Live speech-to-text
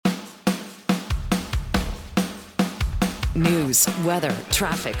News, weather,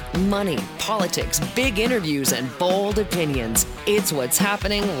 traffic, money, politics, big interviews, and bold opinions. It's what's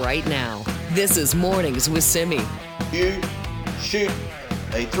happening right now. This is Mornings with Simi. You shoot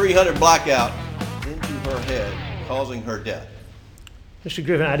a 300 blackout into her head, causing her death. Mr.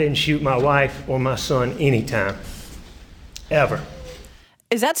 Griffin, I didn't shoot my wife or my son anytime. Ever.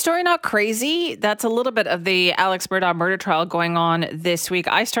 Is that story not crazy? That's a little bit of the Alex Murdaugh murder trial going on this week.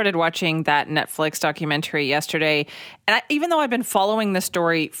 I started watching that Netflix documentary yesterday, and even though I've been following the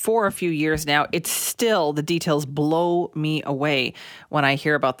story for a few years now, it's still, the details blow me away when I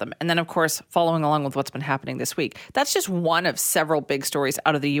hear about them. And then, of course, following along with what's been happening this week. That's just one of several big stories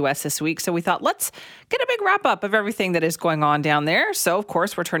out of the U.S. this week. So we thought, let's get a big wrap-up of everything that is going on down there. So, of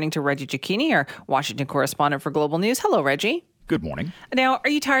course, we're turning to Reggie Cecchini, our Washington correspondent for Global News. Hello, Reggie. Good morning. Now, are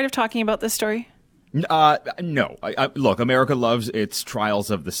you tired of talking about this story? No. Look, America loves its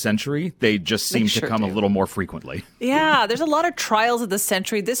trials of the century. They just seem to come a little more frequently. Yeah, there's a lot of trials of the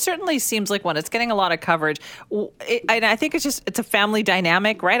century. This certainly seems like one. It's getting a lot of coverage. And I think it's a family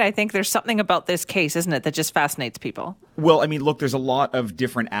dynamic, right? I think there's something about this case, isn't it, that just fascinates people? Well, I mean, look, there's a lot of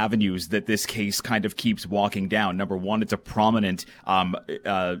different avenues that this case kind of keeps walking down. Number one, it's a prominent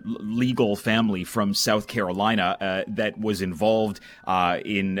legal family from South Carolina that was involved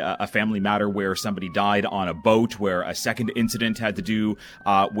in a family matter where somebody died on a boat, where a second incident had to do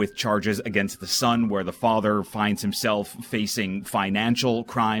with charges against the son, where the father finds himself facing financial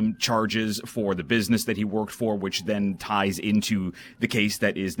crime charges for the business that he worked for, which then ties into the case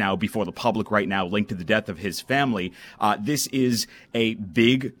that is now before the public right now, linked to the death of his family. This is a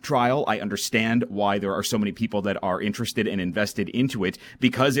big trial. I understand why there are so many people that are interested and invested into it,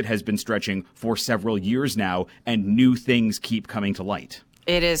 because it has been stretching for several years now and new things keep coming to light.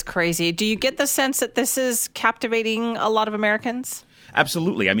 It is crazy. Do you get the sense that this is captivating a lot of Americans?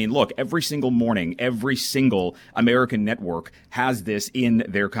 Absolutely. I mean, look, every single morning, every single American network has this in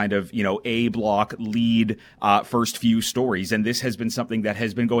their kind of, A block lead first few stories. And this has been something that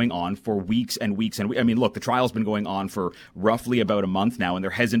has been going on for weeks and weeks. And I mean, look, the trial's been going on for roughly about a month now, and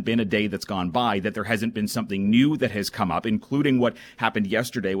there hasn't been a day that's gone by that there hasn't been something new that has come up, including what happened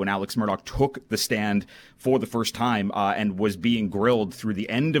yesterday when Alex Murdaugh took the stand for the first time and was being grilled through the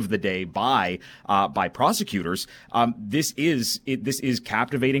end of the day by prosecutors. This is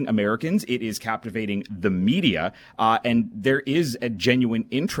captivating Americans. It is captivating the media. And there is a genuine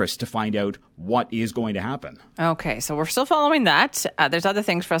interest to find out what is going to happen. Okay, so we're still following that. There's other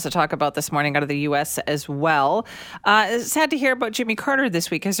things for us to talk about this morning out of the U.S. as well. It's sad to hear about Jimmy Carter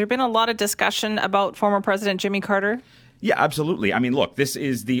this week. Has there been a lot of discussion about former President Jimmy Carter? Yeah, absolutely. I mean, look, this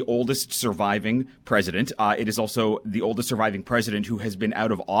is the oldest surviving president. It is also the oldest surviving president who has been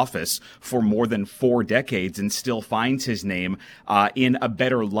out of office for more than 4 decades and still finds his name in a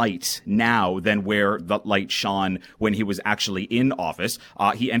better light now than where the light shone when he was actually in office.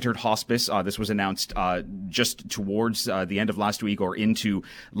 He entered hospice. This was announced just towards the end of last week or into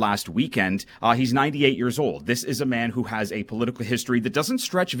last weekend. He's 98 years old. This is a man who has a political history that doesn't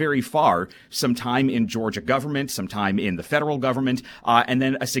stretch very far. Some time in Georgia government, some time in the federal government, and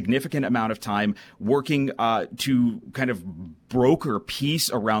then a significant amount of time working to kind of broker peace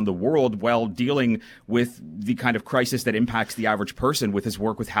around the world while dealing with the kind of crisis that impacts the average person with his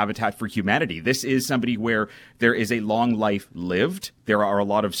work with Habitat for Humanity. This is somebody where there is a long life lived. There are a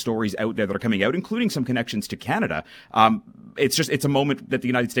lot of stories out there that are coming out, including some connections to Canada. It's a moment that the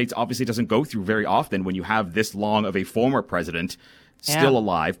United States obviously doesn't go through very often when you have this long of a former president still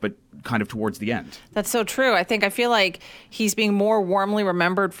alive, but kind of towards the end. That's so true. I feel like he's being more warmly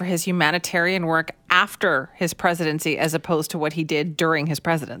remembered for his humanitarian work after his presidency as opposed to what he did during his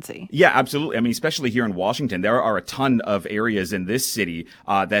presidency. Yeah, absolutely. I mean, especially here in Washington, there are a ton of areas in this city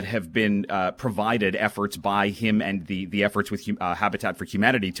that have been provided efforts by him and the efforts with Habitat for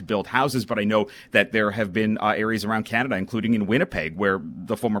Humanity to build houses. But I know that there have been areas around Canada, including in Winnipeg, where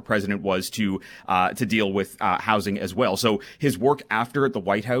the former president was to deal with housing as well. So his work after the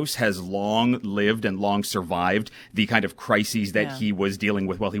White House has long lived and long survived the kind of crises that he was dealing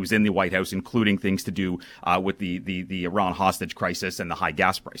with while he was in the White House, including things to do with the Iran hostage crisis and the high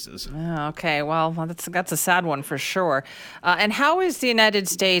gas prices. Okay, well, that's a sad one for sure. And how is the United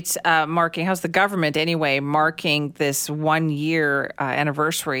States how's the government anyway marking this 1 year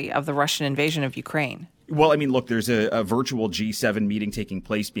anniversary of the Russian invasion of Ukraine? Well, I mean, look, there's a virtual G7 meeting taking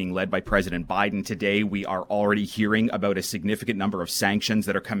place being led by President Biden. Today, we are already hearing about a significant number of sanctions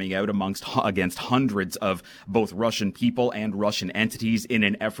that are coming out against hundreds of both Russian people and Russian entities in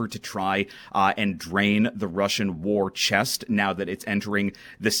an effort to try and drain the Russian war chest now that it's entering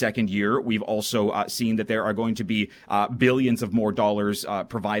the second year. We've also seen that there are going to be billions of more dollars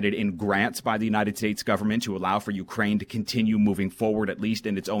provided in grants by the United States government to allow for Ukraine to continue moving forward, at least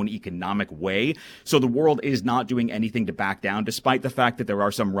in its own economic way. So the world is not doing anything to back down, despite the fact that there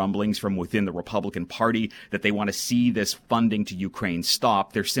are some rumblings from within the Republican Party that they want to see this funding to Ukraine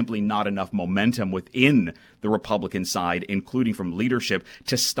stop. There's simply not enough momentum within the Republican side, including from leadership,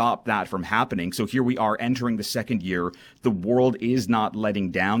 to stop that from happening. So here we are entering the second year. The world is not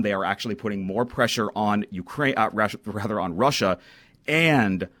letting down. They are actually putting more pressure on Ukraine, rather on Russia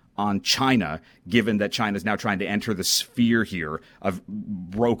and on China, given that China is now trying to enter the sphere here of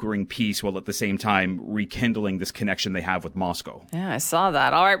brokering peace while at the same time rekindling this connection they have with Moscow. Yeah, I saw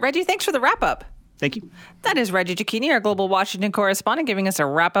that. All right, Reggie, thanks for the wrap-up. Thank you. That is Reggie Cecchini, our global Washington correspondent, giving us a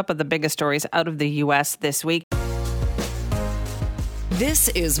wrap-up of the biggest stories out of the U.S. this week. This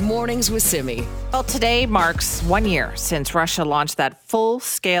is Mornings with Simi. Well, today marks 1 year since Russia launched that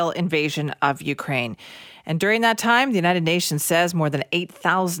full-scale invasion of Ukraine. And during that time, the United Nations says more than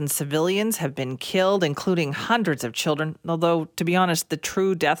 8,000 civilians have been killed, including hundreds of children. Although, to be honest, the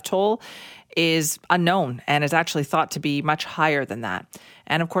true death toll is unknown and is actually thought to be much higher than that.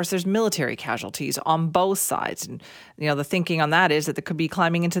 And of course, there's military casualties on both sides. And, the thinking on that is that they could be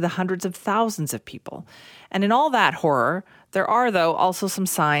climbing into the hundreds of thousands of people. And in all that horror, there are, though, also some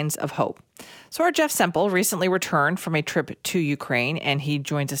signs of hope. So our Jeff Semple recently returned from a trip to Ukraine, and he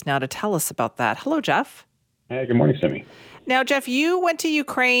joins us now to tell us about that. Hello, Jeff. Hey, good morning, Simi. Now, Jeff, you went to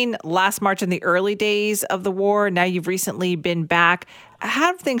Ukraine last March in the early days of the war. Now you've recently been back.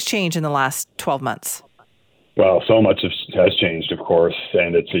 How have things changed in the last 12 months? Well, so much has changed, of course,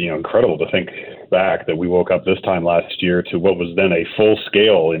 and it's incredible to think back that we woke up this time last year to what was then a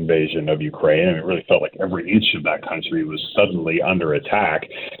full-scale invasion of Ukraine, and it really felt like every inch of that country was suddenly under attack.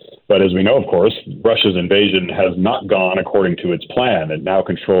 But as we know, of course, Russia's invasion has not gone according to its plan. It now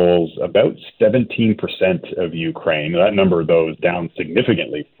controls about 17% of Ukraine. That number, though, is down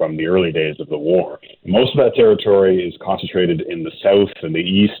significantly from the early days of the war. Most of that territory is concentrated in the south and the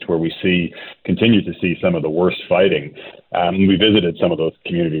east, where we continue to see some of the worst fighting. We visited some of those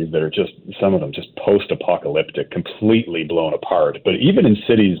communities that are some of them just post-apocalyptic, completely blown apart. But even in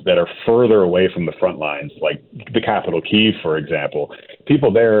cities that are further away from the front lines, like the capital, Kyiv, for example,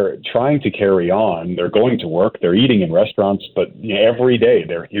 people there trying to carry on. They're going to work, they're eating in restaurants, but every day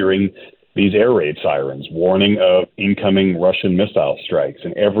they're hearing these air raid sirens, warning of incoming Russian missile strikes.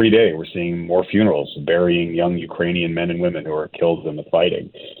 And every day we're seeing more funerals burying young Ukrainian men and women who are killed in the fighting.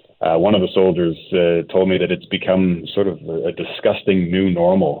 One of the soldiers told me that it's become sort of a disgusting new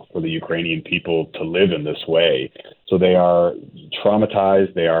normal for the Ukrainian people to live in this way. So they are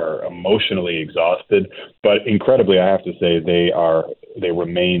traumatized, they are emotionally exhausted, but incredibly, I have to say, they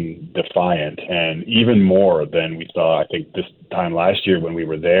remain defiant. And even more than we saw, I think, this time last year when we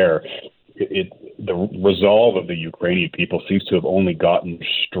were there, the resolve of the Ukrainian people seems to have only gotten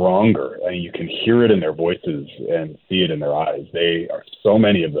stronger. I mean, you can hear it in their voices and see it in their eyes. So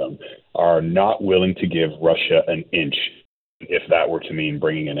many of them are not willing to give Russia an inch, if that were to mean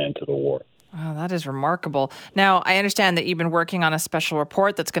bringing an end to the war. Wow, that is remarkable. Now, I understand that you've been working on a special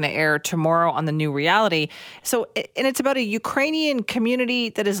report that's going to air tomorrow on The New Reality. And it's about a Ukrainian community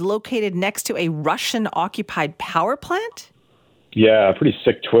that is located next to a Russian-occupied power plant? Yeah, a pretty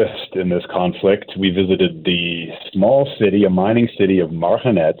sick twist in this conflict. We visited the small city, a mining city of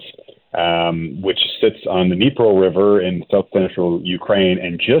Marhanets, which sits on the Dnipro River in south-central Ukraine.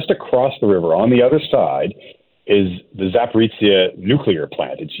 And just across the river, on the other side, is the Zaporizhzhia nuclear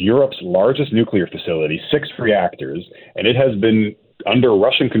plant. It's Europe's largest nuclear facility, 6 reactors, and it has been under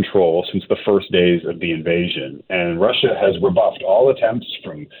Russian control since the first days of the invasion. And Russia has rebuffed all attempts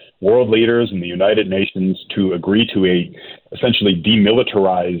from world leaders and the United Nations to agree to a essentially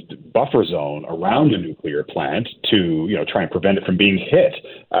demilitarized buffer zone around a nuclear plant to, try and prevent it from being hit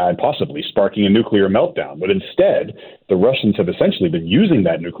and possibly sparking a nuclear meltdown. But instead, the Russians have essentially been using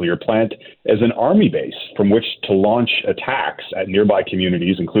that nuclear plant as an army base from which to launch attacks at nearby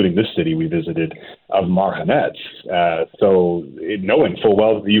communities, including this city we visited of Marhanets. So knowing full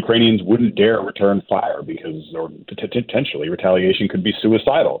well that the Ukrainians wouldn't dare return fire or potentially retaliation could be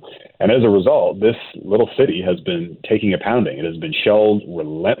suicidal. And as a result, this little city has been taking a pounding. It has been shelled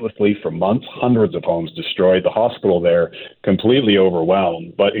relentlessly for months, hundreds of homes destroyed, the hospital there completely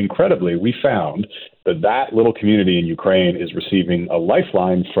overwhelmed. But incredibly, we found that little community in Ukraine is receiving a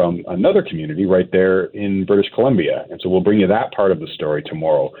lifeline from another community right there in British Columbia. And so we'll bring you that part of the story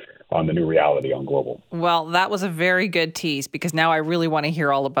tomorrow on the New Reality on Global. Well, that was a very good tease, because now I really want to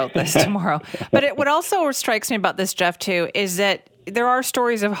hear all about this tomorrow. But what also strikes me about this, Jeff, too, is that there are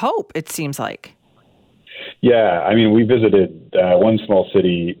stories of hope, it seems like. Yeah, I mean, we visited one small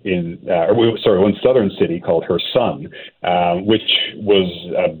city one southern city called Kherson, which was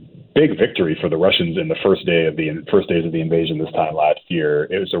a big victory for the Russians in the first days of the invasion this time last year.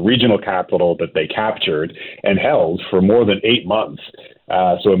 It was a regional capital that they captured and held for more than 8 months.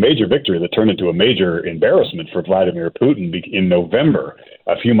 So a major victory that turned into a major embarrassment for Vladimir Putin in November,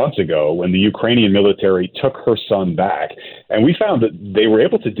 a few months ago, when the Ukrainian military took Kherson back. And we found that they were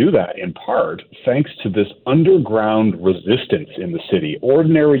able to do that in part thanks to this underground resistance in the city.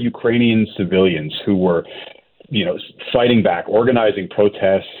 Ordinary Ukrainian civilians who were fighting back, organizing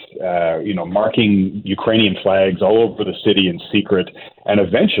protests, marking Ukrainian flags all over the city in secret. And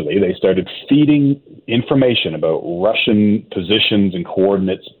eventually they started feeding information about Russian positions and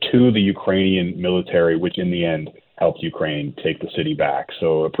coordinates to the Ukrainian military, which in the end helped Ukraine take the city back.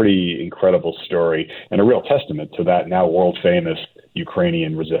 So a pretty incredible story and a real testament to that now world-famous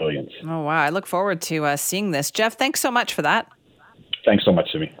Ukrainian resilience. Oh, wow. I look forward to seeing this. Jeff, thanks so much for that. Thanks so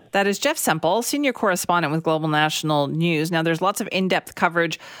much, Simi. That is Jeff Semple, senior correspondent with Global National News. Now, there's lots of in-depth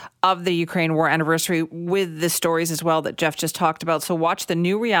coverage of the Ukraine war anniversary with the stories as well that Jeff just talked about. So watch The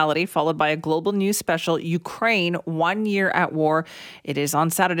New Reality, followed by a Global News special, Ukraine, 1 Year at War. It is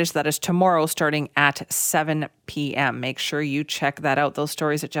on Saturday, so that is tomorrow, starting at 7 p.m. Make sure you check that out. Those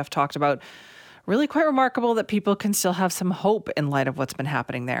stories that Jeff talked about, really quite remarkable that people can still have some hope in light of what's been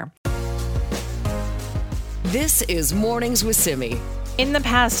happening there. This is Mornings with Simi. In the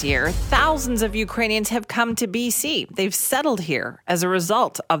past year, thousands of Ukrainians have come to BC. They've settled here as a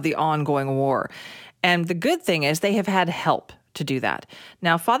result of the ongoing war. And the good thing is they have had help to do that.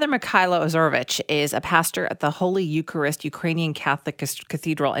 Now, Father Mikhailo Ozorovich is a pastor at the Holy Eucharist Ukrainian Catholic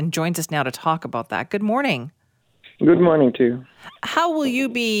Cathedral and joins us now to talk about that. Good morning. Good morning to you. How will you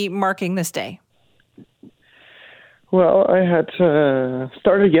be marking this day? Well, I had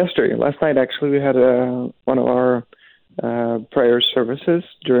started yesterday. Last night, actually, we had one of our prayer services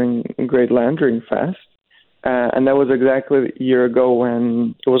during Great Landering Fast. And that was exactly a year ago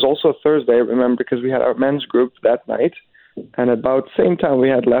when it was also Thursday, I remember, because we had our men's group that night. And about the same time we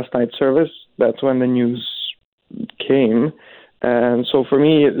had last night's service, that's when the news came. And so for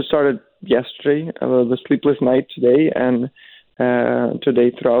me, it started yesterday, the sleepless night today, and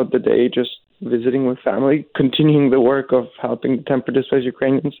today throughout the day, just visiting with family, continuing the work of helping the temper-displaced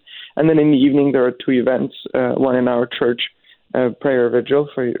Ukrainians. And then in the evening, there are two events, one in our church, prayer vigil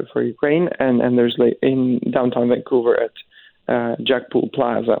for Ukraine, and there's in downtown Vancouver at Jack Pool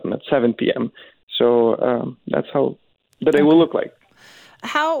Plaza at 7 p.m. So that's how the day will look like.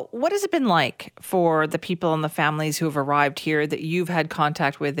 What has it been like for the people and the families who have arrived here that you've had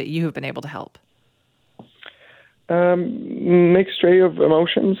contact with, that you have been able to help? Mixed array of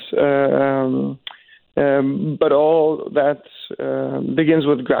emotions, but all that begins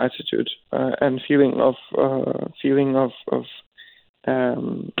with gratitude and feeling of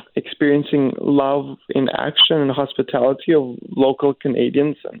experiencing love in action and hospitality of local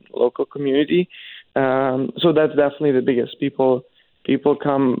Canadians and local community. So that's definitely the biggest. People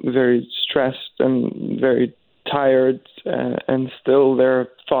come very stressed and very tired, and still their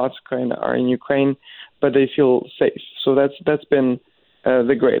thoughts kind of are in Ukraine, but they feel safe. So that's been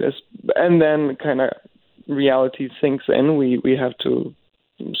the greatest. And then kind of reality sinks in. We have to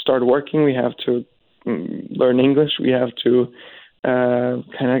start working. We have to learn English. We have to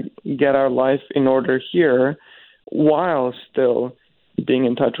kind of get our life in order here, while still being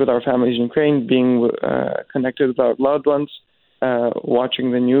in touch with our families in Ukraine, being connected with our loved ones, watching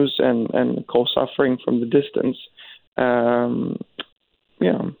the news and co-suffering from the distance.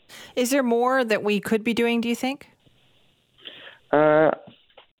 Is there more that we could be doing, do you think?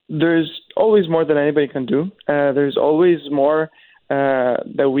 There's always more than anybody can do. There's always more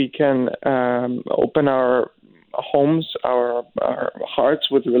that we can open our homes, our hearts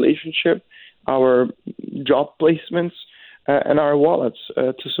with relationship, our job placements, and our wallets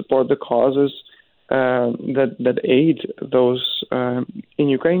to support the causes that aid those in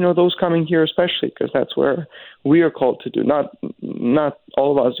Ukraine, or those coming here especially, because that's where we are called to do. Not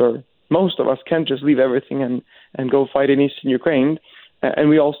all of us, or most of us, can't just leave everything and go fight in Eastern Ukraine. And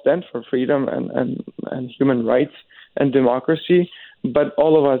we all stand for freedom and human rights and democracy, but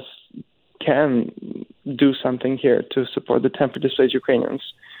all of us can do something here to support the temper-displaced Ukrainians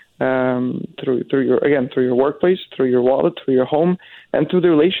through your workplace, through your wallet, through your home, and through the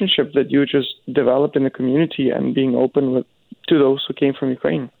relationship that you just develop in the community and being open to those who came from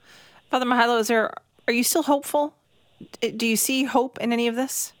Ukraine. Father Mihailo, are you still hopeful? Do you see hope in any of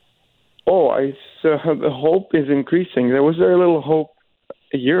this? The hope is increasing. There was very little hope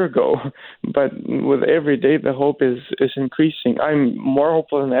a year ago, but with every day the hope is increasing. I'm more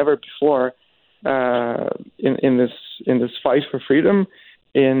hopeful than ever before in this fight for freedom,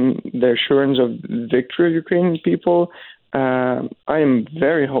 in the assurance of victory of Ukrainian people. I am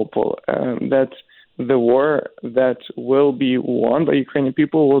very hopeful that the war that will be won by Ukrainian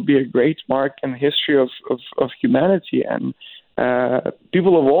people will be a great mark in the history of humanity, and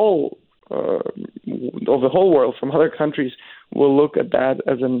people of the whole world from other countries will look at that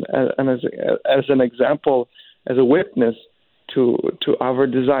as an example, as a witness to our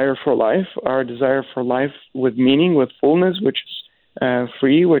desire for life with meaning, with fullness, which is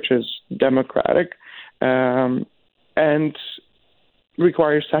free, which is democratic, and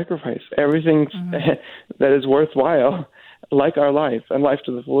requires sacrifice. Everything that is worthwhile, like our life, and life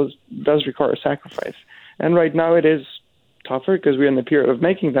to the fullest, does require sacrifice. And right now it is tougher because we're in the period of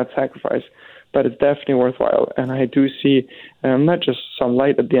making that sacrifice, but it's definitely worthwhile. And I do see not just some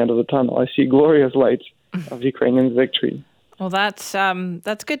light at the end of the tunnel. I see glorious light of Ukrainian victory. Well, that's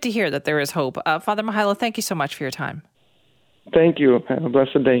good to hear that there is hope. Father Mihailo, thank you so much for your time. Thank you. Have a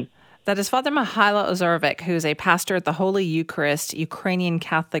blessed day. That is Father Mihailo Ozarevic, who's a pastor at the Holy Eucharist Ukrainian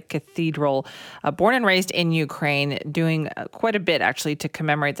Catholic Cathedral, born and raised in Ukraine, doing quite a bit, actually, to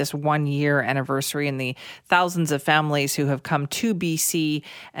commemorate this 1-year anniversary and the thousands of families who have come to BC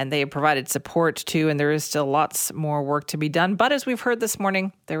and they have provided support to, and there is still lots more work to be done. But as we've heard this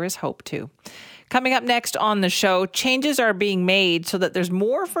morning, there is hope too. Coming up next on the show, changes are being made so that there's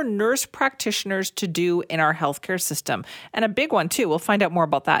more for nurse practitioners to do in our healthcare system. And a big one, too. We'll find out more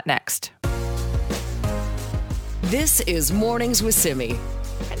about that next. This is Mornings with Simi.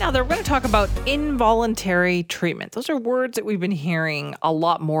 And now we're going to talk about involuntary treatment. Those are words that we've been hearing a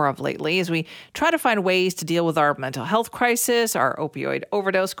lot more of lately as we try to find ways to deal with our mental health crisis, our opioid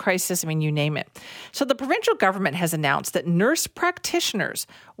overdose crisis, you name it. So the provincial government has announced that nurse practitioners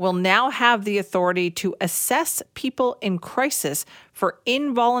will now have the authority to assess people in crisis for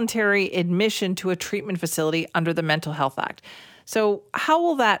involuntary admission to a treatment facility under the Mental Health Act. So how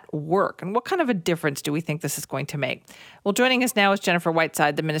will that work, and what kind of a difference do we think this is going to make? Well, joining us now is Jennifer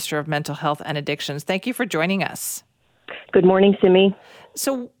Whiteside, the Minister of Mental Health and Addictions. Thank you for joining us. Good morning, Simi.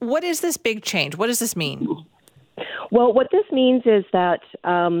 So what is this big change? What does this mean? Well, what this means is that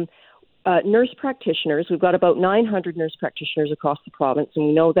nurse practitioners, we've got about 900 nurse practitioners across the province, and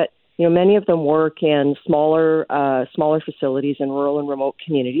we know that many of them work in smaller facilities in rural and remote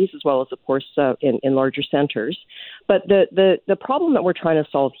communities, as well as, of course, in larger centers. But the problem that we're trying to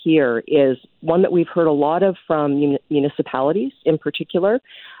solve here is one that we've heard a lot of from municipalities, in particular,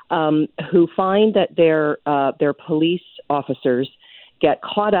 who find that their police officers get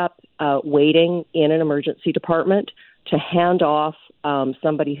caught up waiting in an emergency department to hand off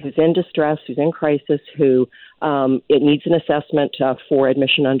somebody who's in distress, who's in crisis, who it needs an assessment for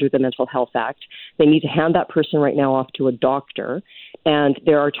admission under the Mental Health Act. They need to hand that person right now off to a doctor. And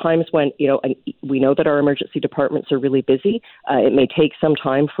there are times when, and we know that our emergency departments are really busy. It may take some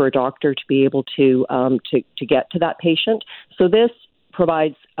time for a doctor to be able to get to that patient. So this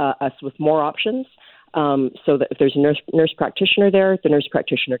provides us with more options. So that if there's a nurse practitioner there, the nurse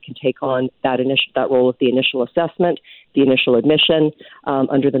practitioner can take on that role of the initial assessment, the initial admission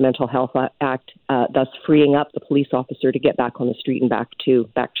under the Mental Health Act, thus freeing up the police officer to get back on the street and back to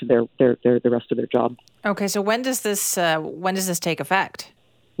the rest of their job. Okay, so when does this take effect?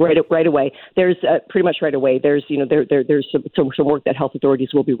 Right away. There's pretty much right away. There's there's some work that health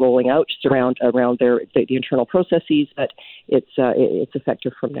authorities will be rolling out just around the internal processes, but it's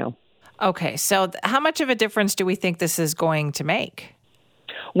effective from now. Okay, so how much of a difference do we think this is going to make?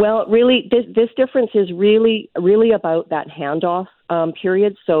 Well, really, this difference is really about that handoff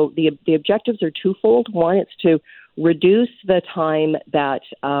period. So the objectives are twofold. One, it's to reduce the time that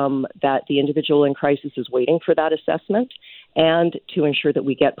the individual in crisis is waiting for that assessment, and to ensure that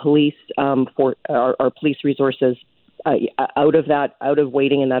we get police for our police resources out of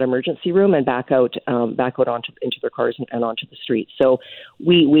waiting in that emergency room and back out into their cars and onto the street. So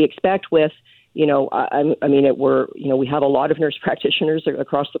we expect with we have a lot of nurse practitioners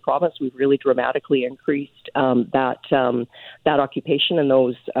across the province. We've really dramatically increased that occupation and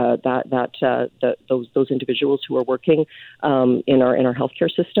those individuals who are working in our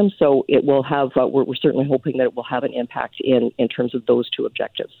healthcare system. So it will have. We're certainly hoping that it will have an impact in terms of those two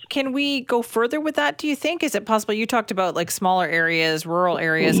objectives. Can we go further with that, do you think? Is it possible? You talked about like smaller areas, rural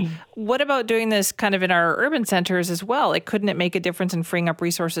areas. What about doing this kind of in our urban centers as well? Like, couldn't it make a difference in freeing up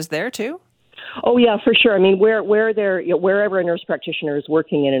resources there too? Oh yeah, for sure. I memean, wherever a nurse practitioner is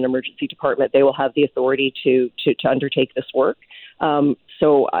working in an emergency department, they will have the authority to undertake this work.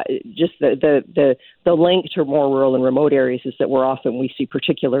 Just the link to more rural and remote areas is that we see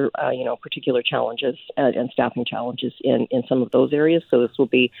particular challenges and staffing challenges in some of those areas. So this will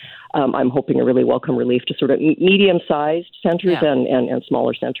be, I'm hoping, a really welcome relief to sort of medium-sized centers and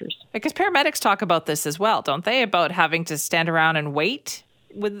smaller centers. Because paramedics talk about this as well, don't they? About having to stand around and wait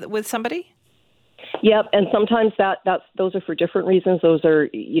with somebody. Yep, and sometimes those are for different reasons. Those are,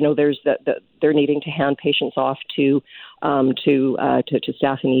 they're needing to hand patients off to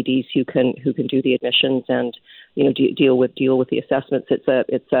staff and EDs who can do the admissions and deal with the assessments.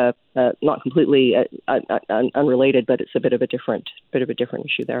 It's not completely unrelated, but it's a bit of a different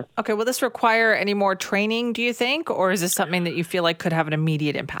issue there. Okay, will this require any more training, do you think, or is this something that you feel like could have an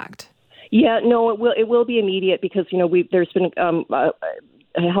immediate impact? Yeah, no, it will be immediate because there's been.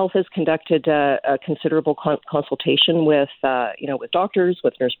 Health has conducted a considerable consultation with doctors,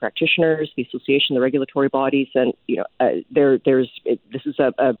 with nurse practitioners, the association, the regulatory bodies, and this is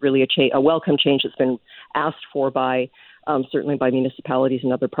a welcome change that's been asked for by certainly by municipalities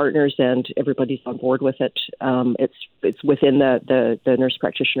and other partners, and everybody's on board with it. It's within the nurse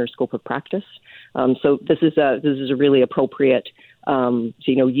practitioner scope of practice. So this is a really appropriate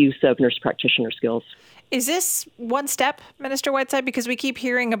use of nurse practitioner skills. Is this one step, Minister Whiteside? Because we keep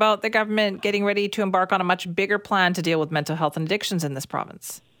hearing about the government getting ready to embark on a much bigger plan to deal with mental health and addictions in this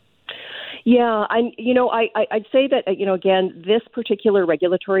province. Yeah, I'd say that, again, this particular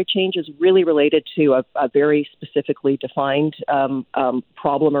regulatory change is really related to a very specifically defined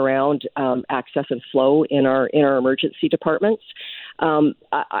problem around access and flow in our emergency departments.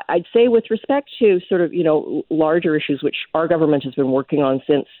 I'd say with respect to sort of, larger issues, which our government has been working on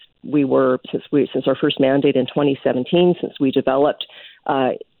since our first mandate in 2017, since we developed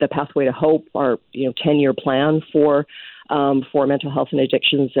the Pathway to Hope, our 10-year plan for mental health and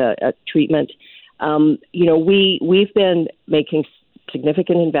addictions treatment. We've been making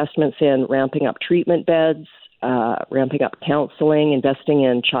significant investments in ramping up treatment beds, ramping up counseling, investing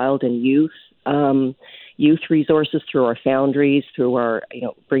in child and youth resources through our foundries, through our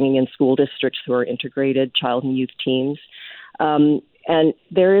bringing in school districts through our integrated child and youth teams. And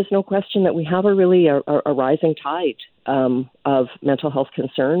there is no question that we have a rising tide of mental health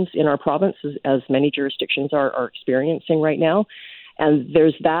concerns in our province, as many jurisdictions are experiencing right now. And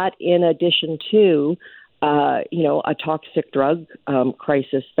there's that in addition to, a toxic drug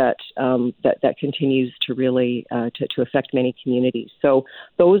crisis that continues to really to affect many communities. So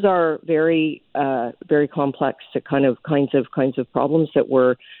those are very very complex kinds of problems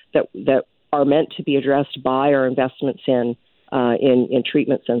that are meant to be addressed by our investments in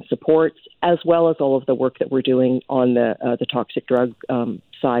treatments and supports, as well as all of the work that we're doing on the toxic drug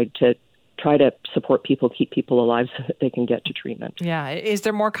side to try to support people, keep people alive so that they can get to treatment. Yeah. Is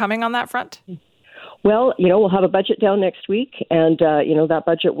there more coming on that front? Well, we'll have a budget down next week, and, that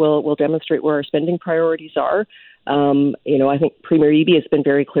budget will demonstrate where our spending priorities are. I think Premier Eby has been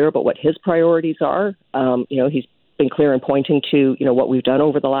very clear about what his priorities are. He's been clear in pointing to, what we've done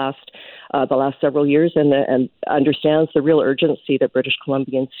over the last several years and understands the real urgency that British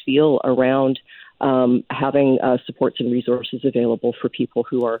Columbians feel around having supports and resources available for people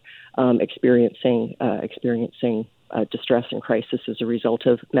who are experiencing distress and crisis as a result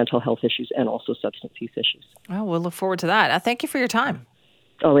of mental health issues and also substance use issues. Well, we'll look forward to that. Thank you for your time.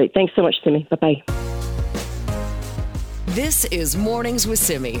 All right. Thanks so much, Simi. Bye-bye. This is Mornings with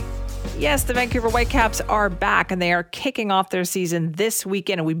Simi. Yes, the Vancouver Whitecaps are back, and they are kicking off their season this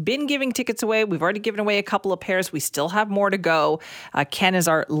weekend. And we've been giving tickets away. We've already given away a couple of pairs. We still have more to go. Ken is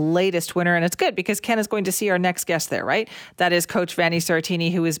our latest winner, and it's good because Ken is going to see our next guest there, right? That is Coach Vanni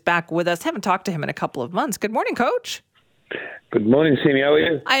Sartini, who is back with us. Haven't talked to him in a couple of months. Good morning, Coach. Good morning, Simi. How are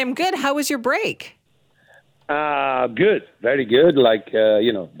you? I am good. How was your break? Good. Very good.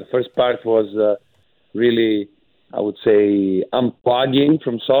 The first part was really, I would say, unplugging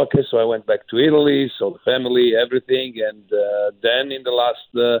from soccer. So I went back to Italy, saw the family, everything. And then in the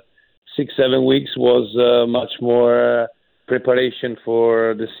last 6-7 weeks was much more preparation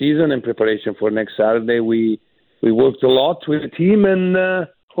for the season and preparation for next Saturday. We worked a lot with the team, and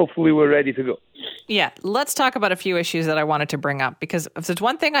hopefully we're ready to go. Yeah, let's talk about a few issues that I wanted to bring up, because if there's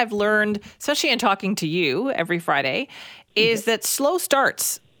one thing I've learned, especially in talking to you every Friday, is that slow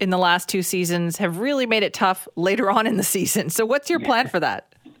starts in the last 2 seasons have really made it tough later on in the season. So what's your plan for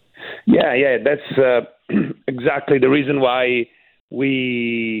that? Yeah, that's exactly the reason why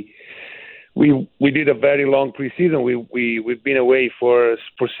we did a very long preseason. We've been away for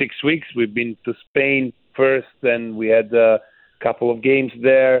 6 weeks. We've been to Spain first, then we had a couple of games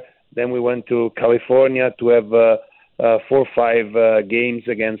there. Then we went to California to have 4 or 5 games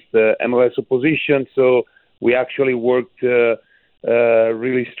against MLS opposition. So we actually worked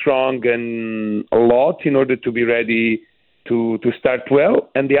really strong and a lot in order to be ready to start well.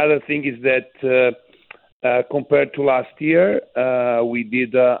 And the other thing is that compared to last year, we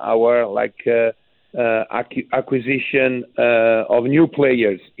did our acquisition of new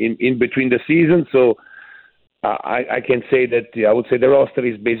players in between the seasons. So I can say that I would say the roster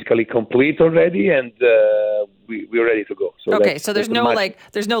is basically complete already, and we're ready to go. So okay, so there's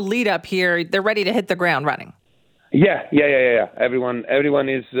no lead up here. They're ready to hit the ground running. Yeah. Everyone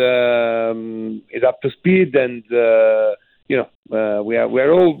is up to speed, and we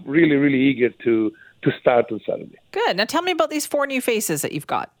are all really eager to start on Saturday. Good. Now tell me about these 4 new faces that you've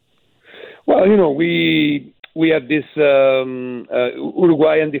got. Well, we have this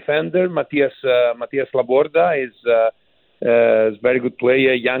Uruguayan defender, Matias Laborda, is a very good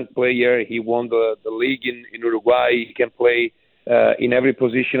player, young player. He won the league in Uruguay. He can play in every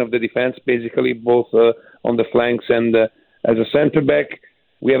position of the defense, basically, both on the flanks and as a center back.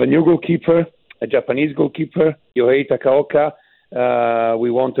 We have a new goalkeeper, a Japanese goalkeeper, Yohei Takaoka. We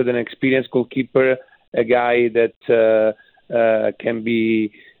wanted an experienced goalkeeper, a guy that can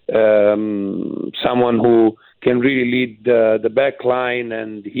be someone who can really lead the back line,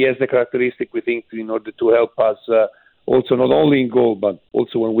 and he has the characteristic, we think, in order to help us also not only in goal, but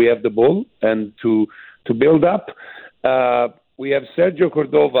also when we have the ball and to build up. We have Sergio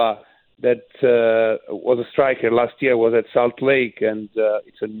Cordova, that was a striker last year, was at Salt Lake, and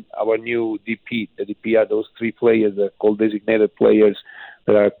it's our new DP. The DP are those 3 players that are called designated players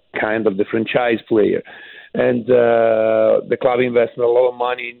that are kind of the franchise player. And the club invested a lot of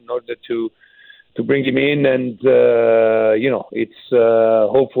money in order to bring him in, and it's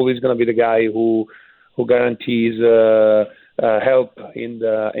hopefully he's going to be the guy who guarantees help in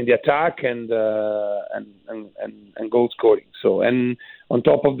the attack and goal scoring. So, and on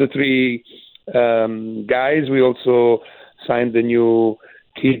top of the 3 guys, we also signed the new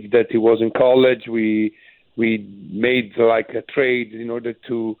kid that he was in college. We made like a trade in order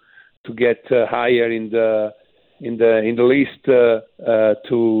to get higher in the list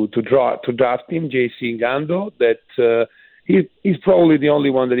to draft him, JC Ngando. That he's probably the only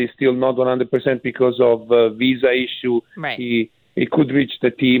one that is still not 100% because of visa issue. Right. He could reach the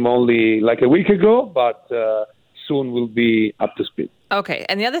team only like a week ago, but soon will be up to speed. Okay,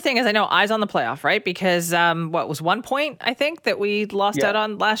 and the other thing is, I know eyes on the playoff, right? Because what was 1 point, I think, that we lost out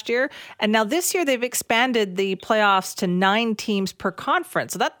on last year, and now this year they've expanded the playoffs to 9 teams per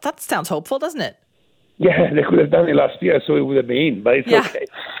conference. So that sounds hopeful, doesn't it? Yeah, they could have done it last year, so it would have been, but it's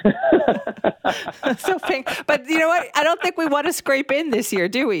okay. But you know what? I don't think we want to scrape in this year,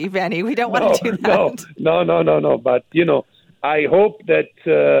 do we, Vanni? We don't want to do that. No. But I hope that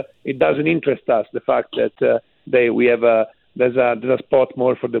it doesn't interest us, the fact that we have there's a spot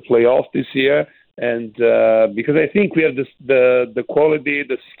more for the playoff this year, and because I think we have the quality,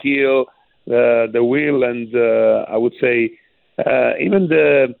 the skill, the will, and I would say even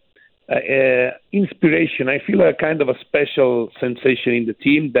the inspiration. I feel a kind of a special sensation in the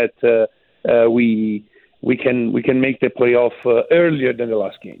team that we can make the playoff earlier than the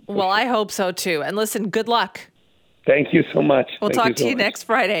last game. Well, I hope so too. And listen, good luck. Thank you so much. We'll talk to you next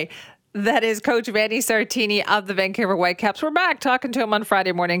Friday. That is Coach Vanni Sartini of the Vancouver Whitecaps. We're back talking to him on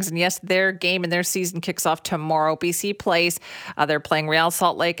Friday mornings. And yes, their game and their season kicks off tomorrow. BC plays. They're playing Real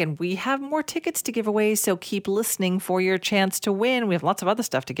Salt Lake, and we have more tickets to give away. So keep listening for your chance to win. We have lots of other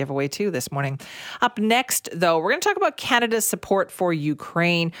stuff to give away too this morning. Up next, though, we're going to talk about Canada's support for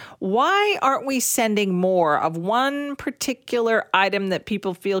Ukraine. Why aren't we sending more of one particular item that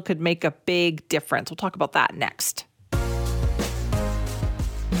people feel could make a big difference? We'll talk about that next.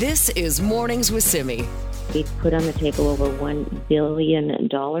 This is Mornings with Simi. We've put on the table over $1 billion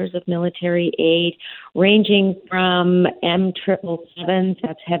of military aid, ranging from M777s,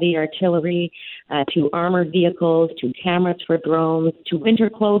 that's heavy artillery, to armored vehicles, to cameras for drones, to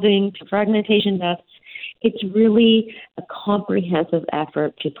winter clothing, to fragmentation vests. It's really a comprehensive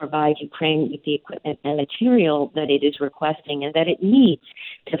effort to provide Ukraine with the equipment and material that it is requesting and that it needs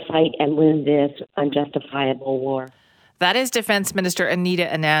to fight and win this unjustifiable war. That is Defense Minister Anita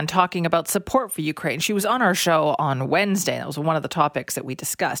Anand talking about support for Ukraine. She was on our show on Wednesday. That was one of the topics that we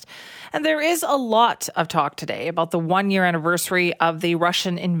discussed. And there is a lot of talk today about the one-year anniversary of the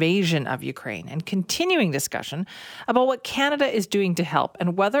Russian invasion of Ukraine and continuing discussion about what Canada is doing to help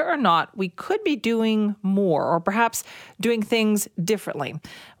and whether or not we could be doing more or perhaps doing things differently.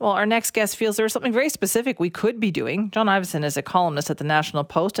 Well, our next guest feels there's something very specific we could be doing. John Ivison is a columnist at the National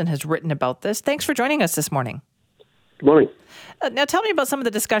Post and has written about this. Thanks for joining us this morning. Good morning. Now, tell me about some of the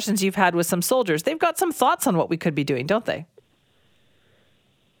discussions you've had with some soldiers. They've got some thoughts on what we could be doing, don't they?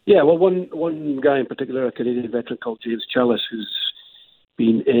 Yeah, well, one guy in particular, a Canadian veteran called James Chalice, who's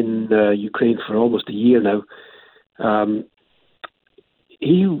been in Ukraine for almost a year now. I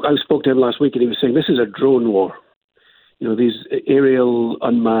spoke to him last week, and he was saying this is a drone war. You know, these aerial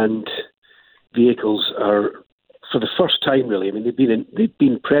unmanned vehicles are, for the first time, really. I mean, they've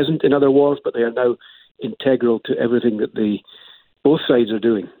been present in other wars, but they are now integral to everything that both sides are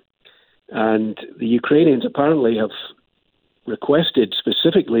doing. And the Ukrainians apparently have requested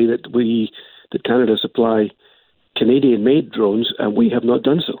specifically that Canada supply Canadian-made drones, and we have not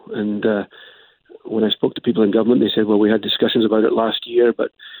done so. And when I spoke to people in government, they said, well, we had discussions about it last year,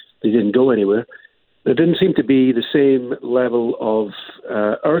 but they didn't go anywhere. There didn't seem to be the same level of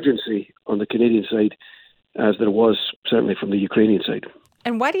urgency on the Canadian side as there was certainly from the Ukrainian side.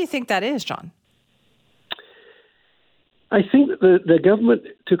 And why do you think that is, John? I think that the government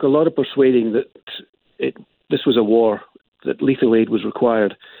took a lot of persuading that this was a war, that lethal aid was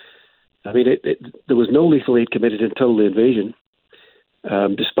required. I mean, there was no lethal aid committed until the invasion,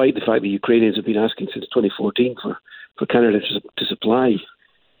 despite the fact the Ukrainians have been asking since 2014 for Canada to supply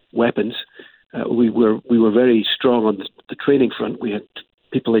weapons. We were very strong on the training front. We had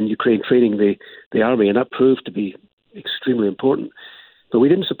people in Ukraine training the army, and that proved to be extremely important. But we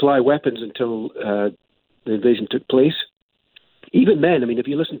didn't supply weapons until the invasion took place. Even then, I mean, if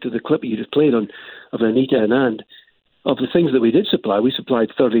you listen to the clip you just played of Anita Anand, of the things that we did supply, we supplied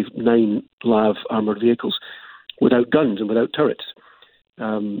 39 LAV armoured vehicles without guns and without turrets.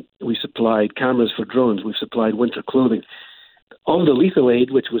 We supplied cameras for drones. We've supplied winter clothing. On the lethal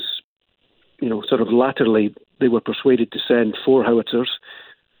aid, which was, you know, sort of laterally, they were persuaded to send 4 howitzers,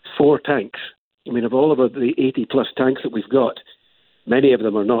 4 tanks. I mean, of all of the 80-plus tanks that we've got, many of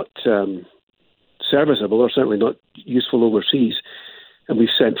them are not serviceable or certainly not useful overseas. And we've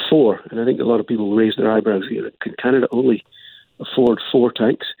sent 4. And I think a lot of people raise their eyebrows here. Can Canada only afford 4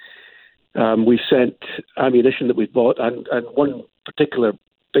 tanks? We've sent ammunition that we've bought, and one particular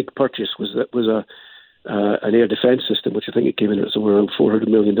big purchase was an air defence system, which I think it came in at somewhere around $400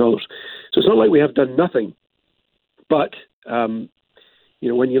 million. So it's not like we have done nothing. But, you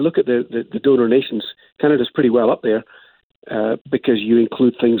know, when you look at the donor nations, Canada's pretty well up there because you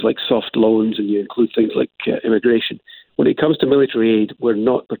include things like soft loans and you include things like immigration. When it comes to military aid, we're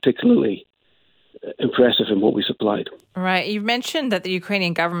not particularly impressive in what we supplied. Right. You mentioned that the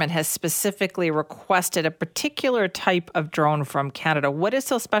Ukrainian government has specifically requested a particular type of drone from Canada. What is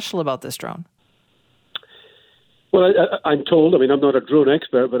so special about this drone? Well, I'm told, I mean, I'm not a drone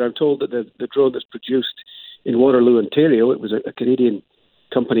expert, but I'm told that the drone that's produced in Waterloo, Ontario, it was a Canadian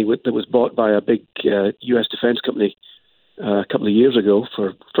company that was bought by a big U.S. defense company a couple of years ago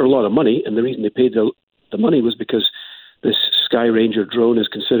for a lot of money. And the reason they paid the money was because this Sky Ranger drone is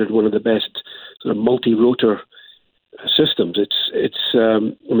considered one of the best sort of multi-rotor systems. I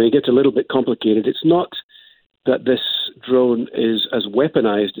mean, it gets a little bit complicated. It's not that this drone is as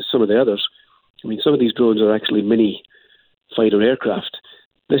weaponized as some of the others. I mean, some of these drones are actually mini fighter aircraft.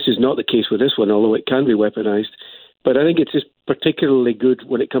 This is not the case with this one, although it can be weaponized. But I think it's just particularly good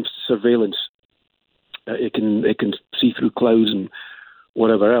when it comes to surveillance. It can see through clouds and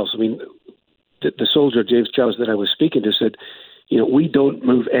whatever else. I mean, the soldier, James Chalice, that I was speaking to said, you know, we don't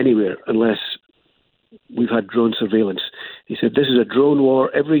move anywhere unless we've had drone surveillance. He said, this is a drone war.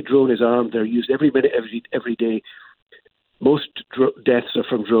 Every drone is armed. They're used every minute, every day. Most deaths are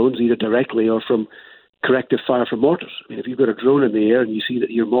from drones, either directly or from corrective fire from mortars. I mean, if you've got a drone in the air and you see that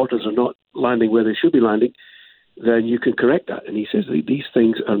your mortars are not landing where they should be landing, then you can correct that. And he says that these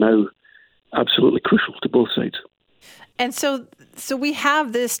things are now absolutely crucial to both sides. And so we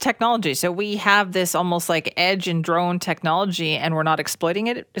have this technology. So we have this almost like edge and drone technology, and we're not exploiting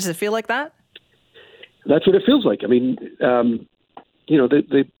it. Does it feel like that? That's what it feels like. I mean, you know,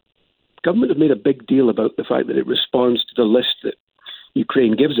 the government have made a big deal about the fact that it responds to the list that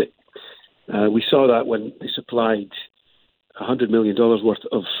Ukraine gives it. We saw that when they supplied $100 million worth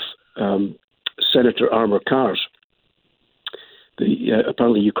of Senator armour cars.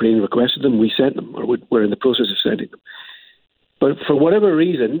 Apparently Ukraine requested them. We sent them, or we're in the process of sending them. But for whatever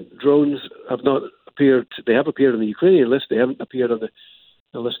reason, drones have not appeared. They have appeared on the Ukrainian list. They haven't appeared on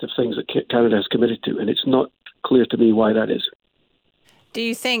the list of things that Canada has committed to, and it's not clear to me why that is. Do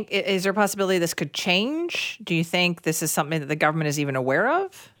you think, is there a possibility this could change? Do you think this is something that the government is even aware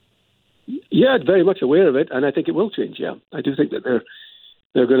of? Yeah, very much aware of it, and I think it will change, yeah. I do think that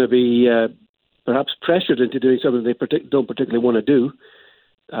they're going to be perhaps pressured into doing something they don't particularly want to do.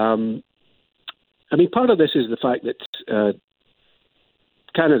 I mean, part of this is the fact that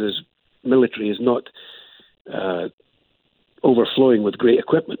Canada's military is not overflowing with great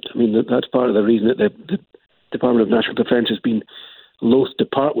equipment. I mean, that's part of the reason that the Department of National Defence has been loath to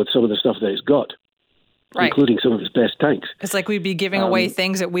part with some of the stuff that it's got, right, including some of its best tanks. It's like we'd be giving away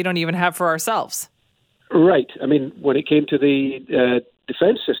things that we don't even have for ourselves. Right. I mean, when it came to the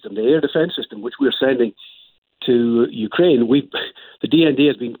defence system, the air defence system, which we're sending to Ukraine, the DND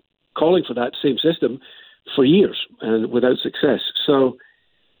has been calling for that same system for years and without success. So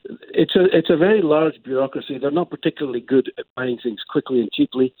it's a very large bureaucracy. They're not particularly good at buying things quickly and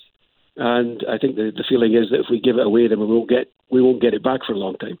cheaply. And I think the feeling is that if we give it away, then we won't get it back for a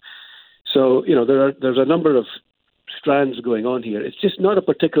long time. So, you know, there's a number of strands going on here. It's just not a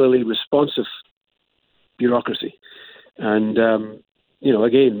particularly responsive bureaucracy. And, you know,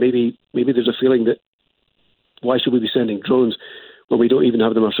 again, maybe there's a feeling that why should we be sending drones when we don't even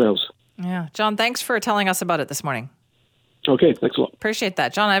have them ourselves? Yeah. John, thanks for telling us about it this morning. Okay, thanks a lot. Appreciate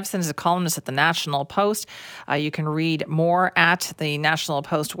that. John Iveson is a columnist at the National Post. You can read more at the National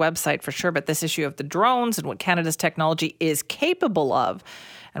Post website for sure, but this issue of the drones and what Canada's technology is capable of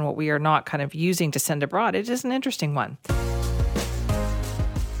and what we are not kind of using to send abroad, it is an interesting one.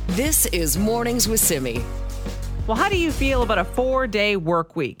 This is Mornings with Simi. Well, how do you feel about a 4-day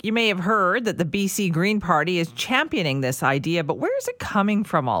work week? You may have heard that the BC Green Party is championing this idea, but where is it coming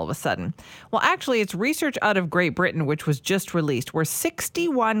from all of a sudden? Well, actually, it's research out of Great Britain, which was just released, where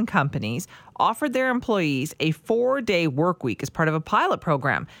 61 companies offered their employees a 4-day work week as part of a pilot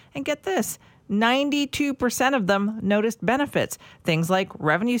program. And get this, 92% of them noticed benefits. Things like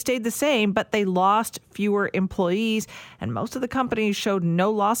revenue stayed the same, but they lost fewer employees, and most of the companies showed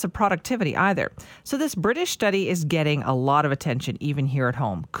no loss of productivity either. So this British study is getting a lot of attention, even here at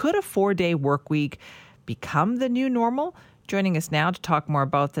home. Could a 4-day work week become the new normal? Joining us now to talk more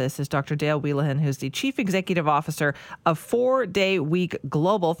about this is Dr. Dale Wheelahan, who's the Chief Executive Officer of 4-Day Week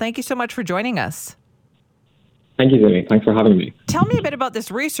Global. Thank you so much for joining us. Thank you, Zilly. Thanks for having me. Tell me a bit about this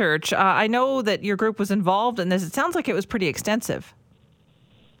research. I know that your group was involved in this. It sounds like it was pretty extensive.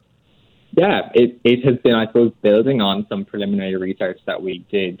 Yeah, it has been, I suppose, building on some preliminary research that we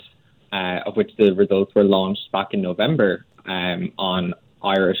did, of which the results were launched back in November on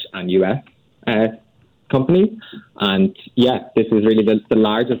Irish and US companies. And yeah, this is really the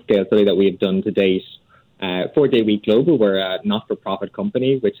largest scale study that we have done to date. 4-Day Week Global, we're a not-for-profit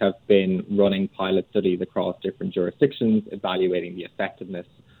company which have been running pilot studies across different jurisdictions, evaluating the effectiveness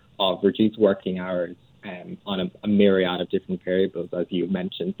of reduced working hours on a myriad of different variables, as you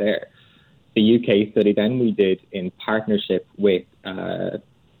mentioned there. The UK study then we did in partnership with 2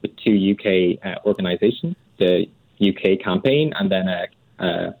 UK organisations, the UK Campaign and then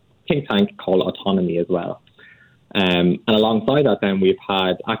a think tank called Autonomy as well. And alongside that then we've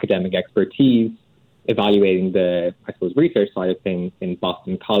had academic expertise evaluating the, I suppose, research side of things in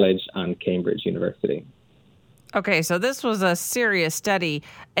Boston College and Cambridge University. Okay, so this was a serious study.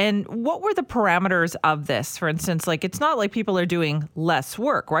 And what were the parameters of this? For instance, like it's not like people are doing less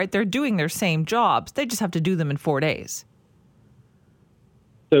work, right? They're doing their same jobs. They just have to do them in 4 days.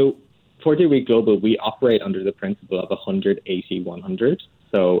 So 4-Day Week Global, we operate under the principle of 180-100.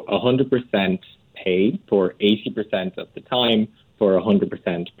 So 100% pay for 80% of the time for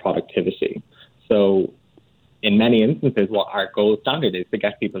 100% productivity. So in many instances, what our gold standard is to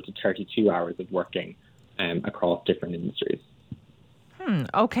get people to 32 hours of working across different industries.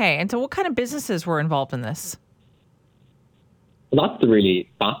 Okay. And so what kind of businesses were involved in this? Well, that's the really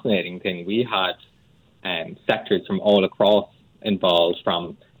fascinating thing. We had sectors from all across involved,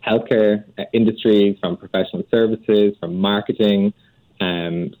 from healthcare industries, from professional services, from marketing,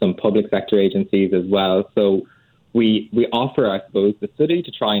 some public sector agencies as well. So we offer, I suppose, the study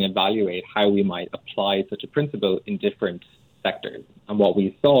to try and evaluate how we might apply such a principle in different sectors. And what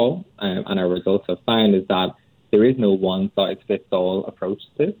we saw, and our results have found, is that there is no one-size-fits-all approach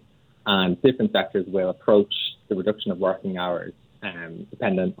to this, and different sectors will approach the reduction of working hours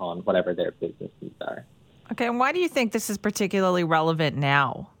dependent on whatever their business needs are. Okay, and why do you think this is particularly relevant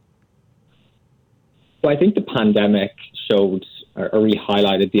now? Well, I think the pandemic showed or really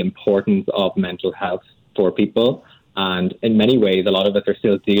highlighted the importance of mental health for people. And in many ways, a lot of us are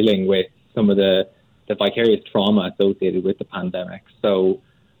still dealing with some of the vicarious trauma associated with the pandemic. So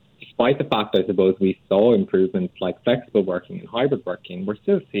despite the fact, I suppose, we saw improvements like flexible working and hybrid working, we're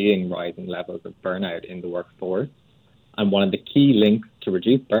still seeing rising levels of burnout in the workforce. And one of the key links to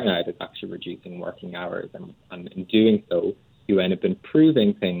reduce burnout is actually reducing working hours. And in doing so, you end up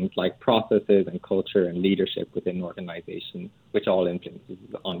improving things like processes and culture and leadership within an organization, which all influences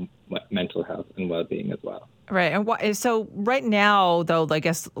on mental health and well-being as well. Right. And so right now, though, I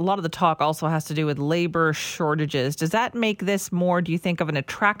guess a lot of the talk also has to do with labor shortages. Does that make this more, do you think, of an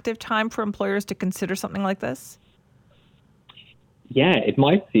attractive time for employers to consider something like this? Yeah, it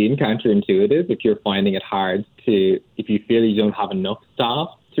might seem counterintuitive if you're finding it hard if you feel you don't have enough staff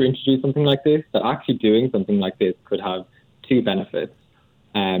to introduce something like this, but actually doing something like this could have two benefits.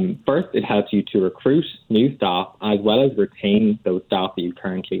 First, it helps you to recruit new staff as well as retain those staff that you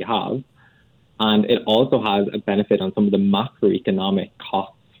currently have. And it also has a benefit on some of the macroeconomic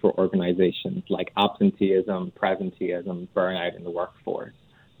costs for organizations like absenteeism, presenteeism, burnout in the workforce.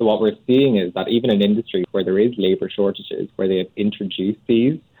 So what we're seeing is that even in industries where there is labour shortages, where they have introduced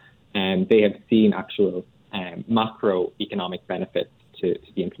these, they have seen actual macroeconomic benefits to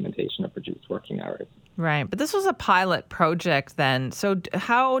the implementation of reduced working hours. Right. But this was a pilot project then. So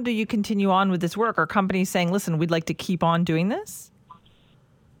how do you continue on with this work? Are companies saying, listen, we'd like to keep on doing this?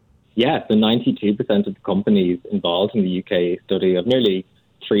 Yeah, so 92% of the companies involved in the UK study of nearly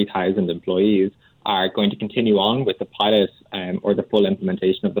 3,000 employees are going to continue on with the pilot or the full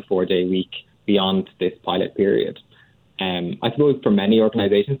implementation of the 4-day week beyond this pilot period. I suppose for many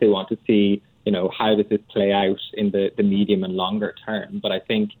organisations, they want to see, how does this play out in the medium and longer term. But I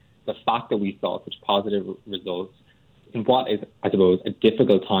think the fact that we saw such positive results in what is, I suppose, a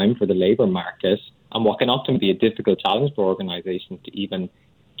difficult time for the labour market and what can often be a difficult challenge for organisations to even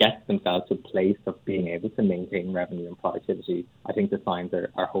get themselves to a place of being able to maintain revenue and productivity, I think the signs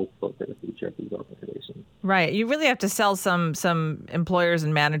are hopeful for the future of these organizations. Right. You really have to sell some employers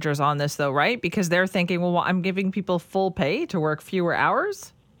and managers on this, though, right? Because they're thinking, well, I'm giving people full pay to work fewer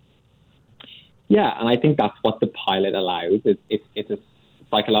hours? Yeah, and I think that's what the pilot allows. It's a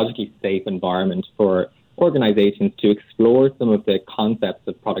psychologically safe environment for organizations to explore some of the concepts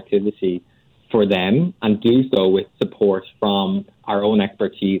of productivity for them and do so with support from our own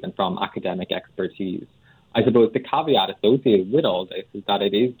expertise and from academic expertise. I suppose the caveat associated with all this is that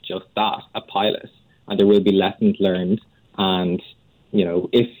it is just that, a pilot, and there will be lessons learned. And,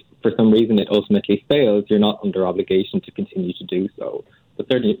 if for some reason it ultimately fails, you're not under obligation to continue to do so. But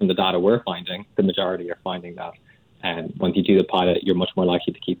certainly from the data we're finding, the majority are finding that once you do the pilot, you're much more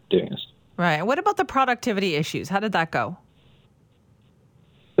likely to keep doing it. Right. And what about the productivity issues? How did that go?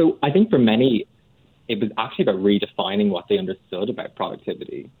 So I think for many, it was actually about redefining what they understood about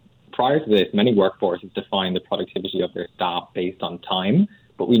productivity. Prior to this, many workforces defined the productivity of their staff based on time,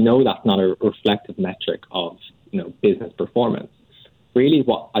 but we know that's not a reflective metric of business performance. Really,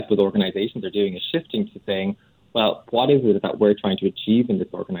 what I suppose organizations are doing is shifting to saying, well, what is it that we're trying to achieve in this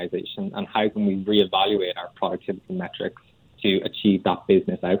organization, and how can we reevaluate our productivity metrics to achieve that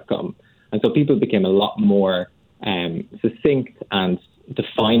business outcome? And so people became a lot more succinct and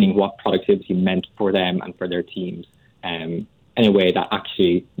defining what productivity meant for them and for their teams in a way that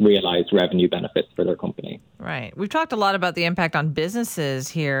actually realized revenue benefits for their company. Right. We've talked a lot about the impact on businesses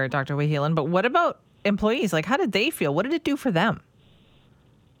here, Dr. Whalen, but what about employees? Like, how did they feel? What did it do for them?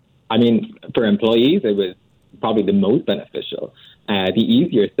 I mean, for employees, it was probably the most beneficial. The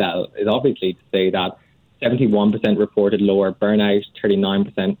easier sell is obviously to say that 71% reported lower burnout,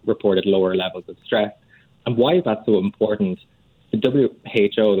 39% reported lower levels of stress. And why is that so important? The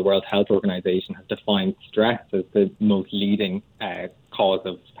WHO, the World Health Organization, has defined stress as the most leading cause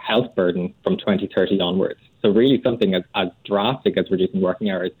of health burden from 2030 onwards. So really something as drastic as reducing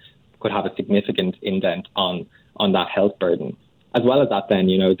working hours could have a significant indent on that health burden. As well as that then,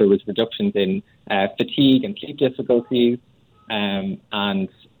 there was reductions in fatigue and sleep difficulties and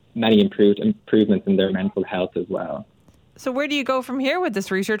many improvements in their mental health as well. So where do you go from here with this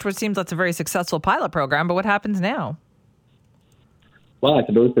research, which seems that's a very successful pilot program, but what happens now? Well, I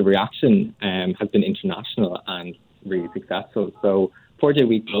suppose the reaction has been international and really successful. So 4-Day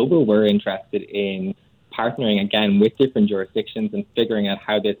Week Global, we're interested in partnering again with different jurisdictions and figuring out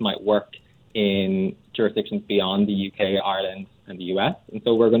how this might work in jurisdictions beyond the UK, Ireland and the US. And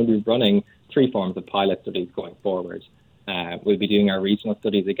so we're going to be running 3 forms of pilot studies going forward. We'll be doing our regional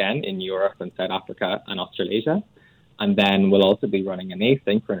studies again in Europe and South Africa and Australasia. And then we'll also be running an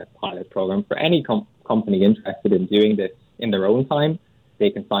asynchronous pilot program for any company interested in doing this in their own time. They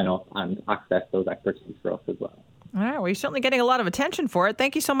can sign up and access those expertise for us as well. All right. Well, you're certainly getting a lot of attention for it.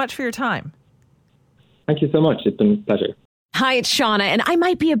 Thank you so much for your time. Thank you so much. It's been a pleasure. Hi, it's Shauna, and I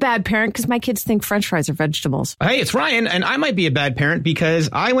might be a bad parent because my kids think French fries are vegetables. Hey, it's Ryan, and I might be a bad parent because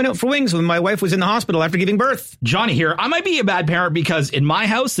I went out for wings when my wife was in the hospital after giving birth. Johnny here. I might be a bad parent because in my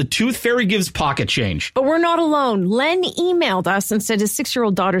house, the tooth fairy gives pocket change. But we're not alone. Len emailed us and said his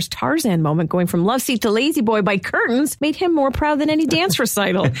 6-year-old daughter's Tarzan moment going from love seat to lazy boy by curtains made him more proud than any dance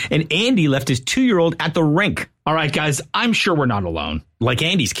recital. And Andy left his 2-year-old at the rink. All right, guys, I'm sure we're not alone. Like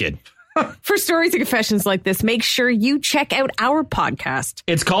Andy's kid. For stories and confessions like this, make sure you check out our podcast.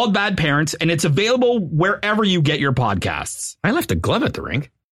 It's called Bad Parents, and it's available wherever you get your podcasts. I left a glove at the rink.